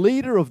 And the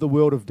leader of the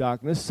world of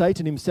darkness,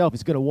 Satan himself,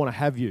 is going to want to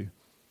have you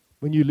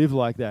when you live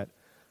like that.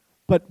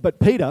 But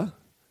Peter,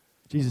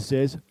 Jesus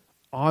says,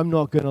 I'm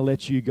not going to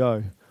let you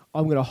go.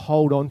 I'm going to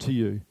hold on to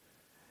you.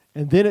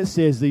 And then it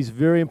says these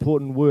very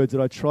important words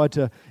that I tried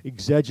to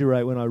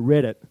exaggerate when I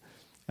read it.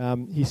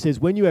 He says,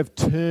 when you have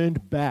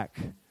turned back.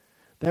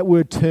 That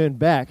word turned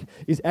back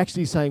is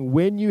actually saying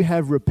when you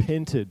have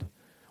repented,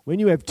 when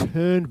you have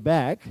turned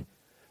back,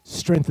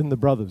 strengthen the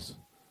brothers.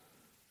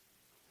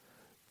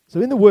 So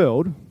in the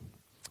world,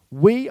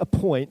 we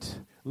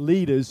appoint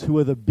leaders who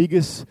are the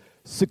biggest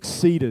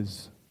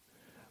succeeders.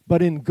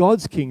 But in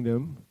God's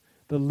kingdom,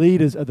 the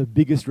leaders are the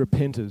biggest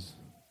repenters.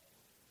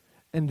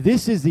 And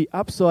this is the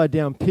upside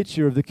down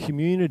picture of the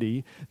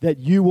community that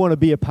you want to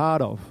be a part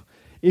of.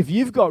 If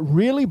you've got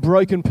really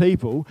broken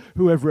people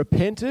who have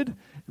repented,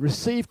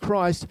 received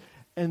Christ,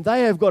 and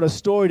they have got a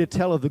story to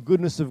tell of the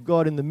goodness of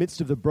God in the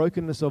midst of the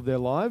brokenness of their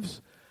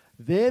lives,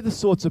 they're the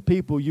sorts of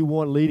people you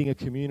want leading a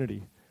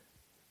community.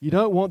 You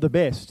don't want the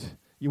best,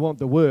 you want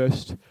the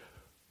worst,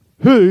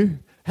 who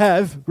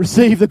have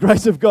received the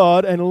grace of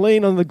God and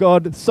lean on the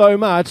God so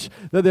much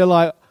that they're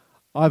like,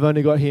 I've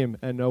only got him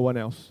and no one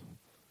else.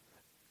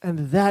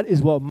 And that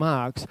is what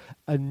marks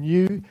a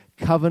new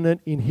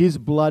covenant in his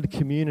blood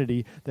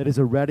community that is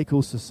a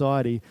radical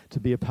society to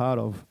be a part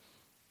of.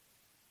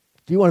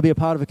 Do you want to be a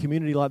part of a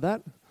community like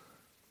that?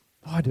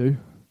 I do.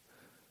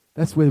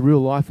 That's where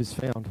real life is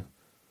found.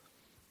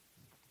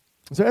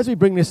 So as we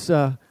bring this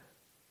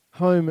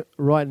home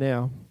right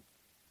now,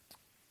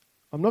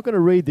 I'm not going to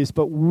read this,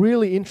 but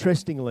really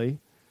interestingly,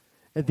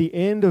 at the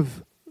end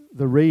of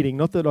the reading,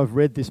 not that I've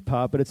read this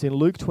part, but it's in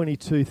Luke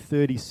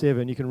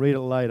 22:37, you can read it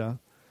later.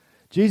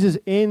 Jesus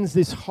ends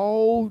this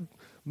whole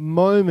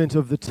moment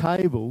of the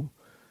table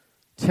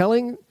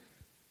telling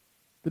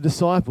the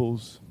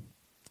disciples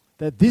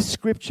that this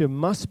scripture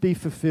must be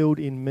fulfilled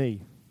in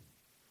me.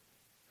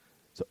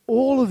 So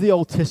all of the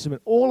Old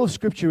Testament, all of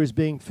Scripture is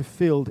being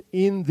fulfilled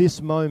in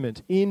this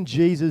moment, in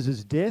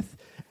Jesus' death,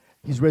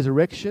 his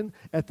resurrection,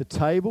 at the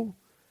table.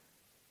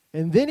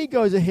 And then he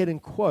goes ahead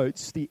and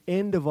quotes the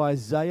end of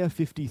Isaiah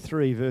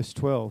 53, verse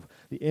 12.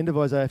 The end of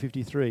Isaiah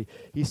 53.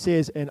 He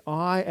says, "And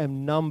I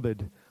am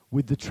numbered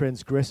with the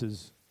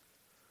transgressors,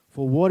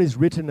 for what is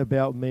written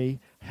about me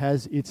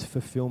has its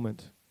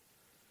fulfillment."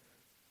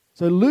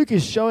 So Luke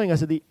is showing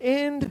us at the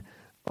end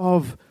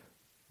of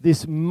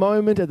this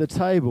moment at the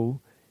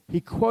table, he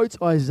quotes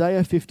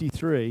Isaiah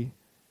 53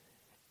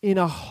 in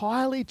a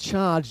highly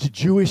charged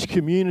Jewish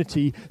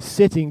community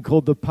setting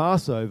called the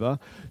Passover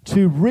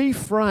to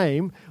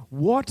reframe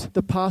what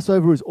the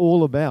Passover is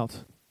all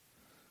about.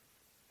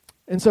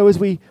 And so as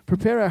we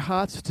prepare our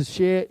hearts to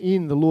share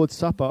in the Lord's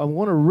Supper, I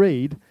want to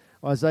read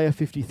Isaiah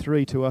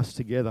 53 to us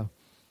together.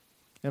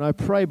 And I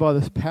pray by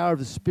the power of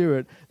the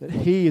Spirit that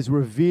he is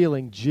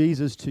revealing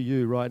Jesus to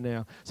you right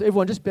now. So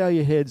everyone, just bow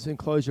your heads and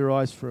close your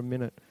eyes for a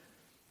minute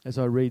as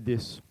I read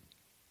this.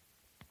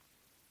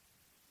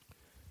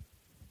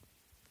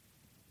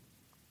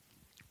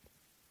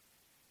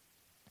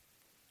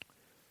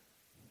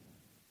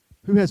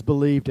 Who has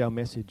believed our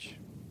message?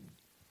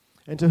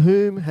 And to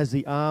whom has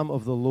the arm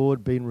of the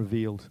Lord been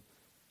revealed?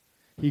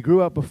 He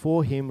grew up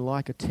before him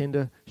like a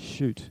tender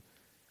shoot,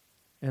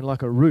 and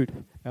like a root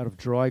out of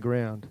dry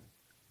ground.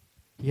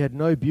 He had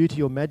no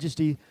beauty or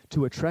majesty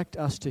to attract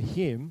us to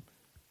him,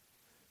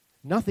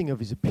 nothing of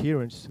his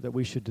appearance that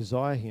we should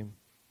desire him.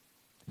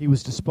 He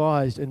was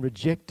despised and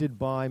rejected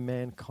by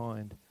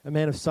mankind, a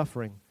man of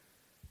suffering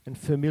and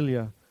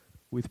familiar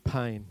with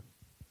pain.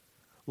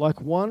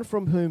 Like one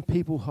from whom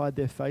people hide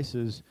their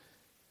faces,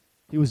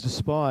 he was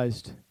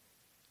despised,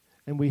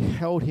 and we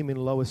held him in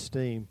low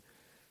esteem.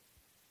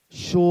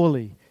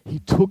 Surely he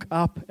took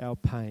up our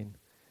pain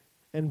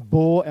and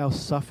bore our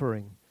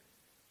suffering.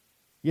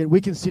 Yet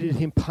we considered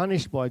him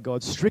punished by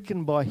God,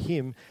 stricken by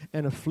him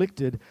and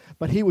afflicted,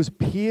 but he was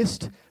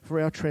pierced for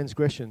our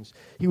transgressions.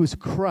 He was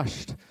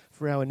crushed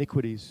for our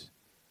iniquities.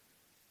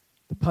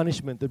 The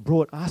punishment that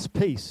brought us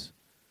peace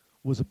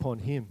was upon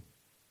him,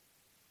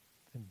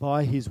 and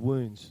by his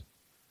wounds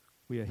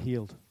we are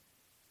healed.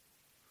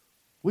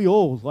 We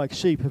all, like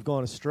sheep, have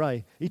gone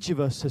astray. Each of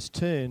us has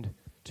turned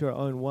to our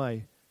own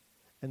way,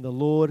 and the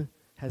Lord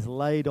has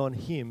laid on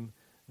him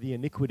the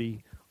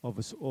iniquity of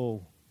us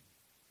all.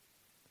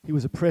 He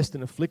was oppressed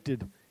and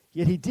afflicted,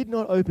 yet he did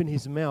not open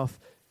his mouth.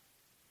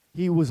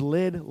 He was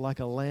led like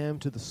a lamb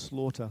to the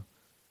slaughter.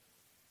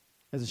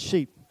 As a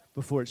sheep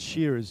before its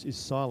shearers is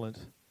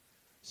silent,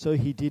 so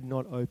he did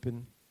not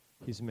open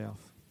his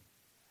mouth.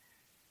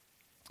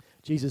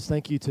 Jesus,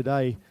 thank you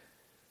today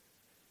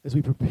as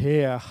we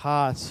prepare our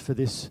hearts for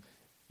this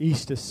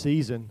Easter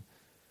season.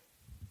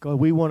 God,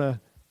 we want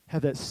to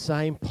have that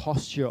same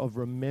posture of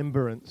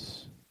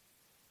remembrance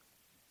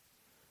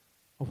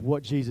of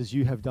what, Jesus,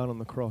 you have done on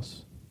the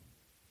cross.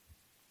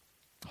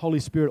 Holy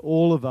Spirit,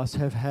 all of us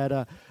have had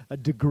a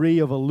degree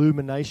of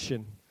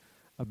illumination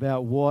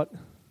about what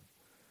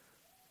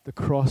the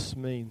cross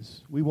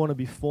means. We want to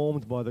be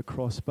formed by the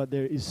cross, but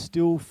there is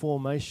still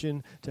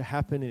formation to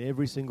happen in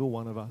every single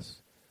one of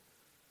us.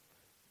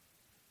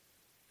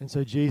 And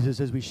so, Jesus,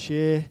 as we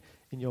share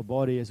in your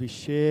body, as we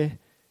share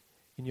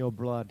in your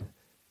blood,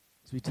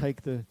 as we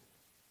take the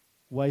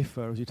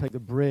wafer, as we take the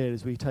bread,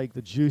 as we take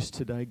the juice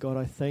today, God,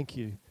 I thank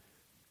you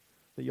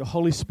that your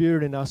Holy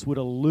Spirit in us would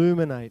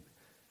illuminate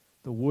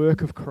the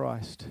work of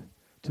Christ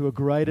to a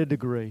greater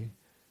degree,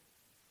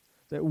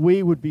 that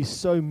we would be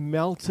so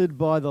melted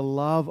by the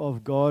love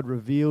of God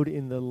revealed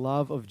in the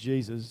love of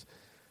Jesus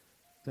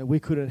that we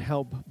couldn't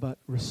help but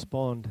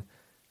respond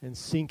and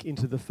sink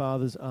into the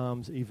Father's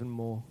arms even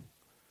more.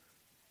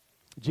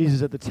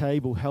 Jesus, at the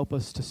table, help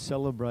us to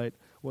celebrate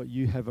what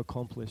you have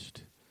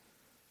accomplished.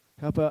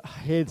 Help our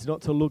heads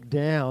not to look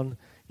down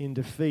in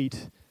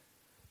defeat,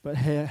 but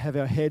have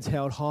our heads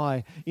held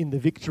high in the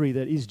victory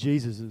that is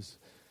Jesus's.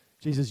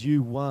 Jesus,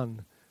 you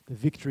won the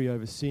victory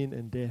over sin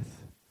and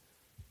death.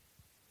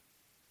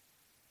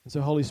 And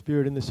so, Holy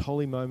Spirit, in this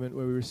holy moment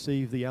where we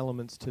receive the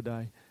elements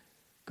today,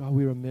 God,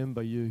 we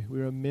remember you.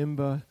 We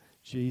remember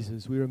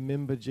Jesus. We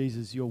remember,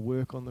 Jesus, your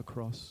work on the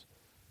cross.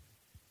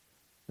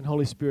 And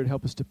Holy Spirit,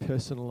 help us to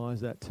personalize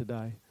that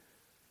today.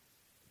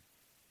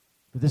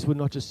 But this would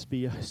not just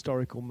be a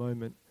historical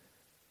moment,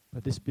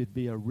 but this would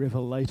be a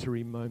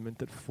revelatory moment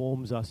that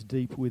forms us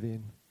deep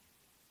within.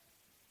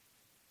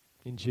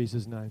 In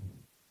Jesus' name,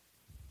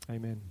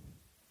 amen.